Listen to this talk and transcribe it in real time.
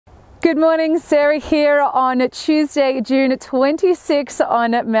Good morning, Sarah here on Tuesday, June 26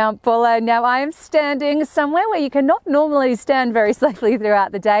 on Mount Buller. Now I am standing somewhere where you cannot normally stand very safely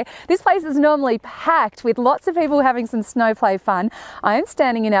throughout the day. This place is normally packed with lots of people having some snow play fun. I am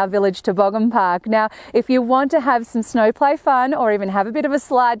standing in our village toboggan park. Now if you want to have some snow play fun or even have a bit of a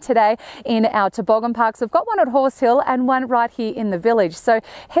slide today in our toboggan parks, we've got one at Horse Hill and one right here in the village. So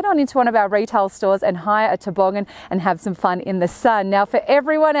head on into one of our retail stores and hire a toboggan and have some fun in the sun. Now for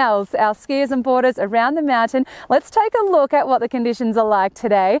everyone else, our skiers and boarders around the mountain, let's take a look at what the conditions are like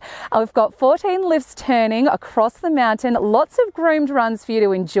today. We've got 14 lifts turning across the mountain, lots of groomed runs for you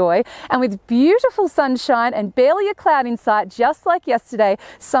to enjoy, and with beautiful sunshine and barely a cloud in sight, just like yesterday,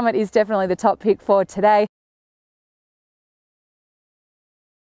 Summit is definitely the top pick for today.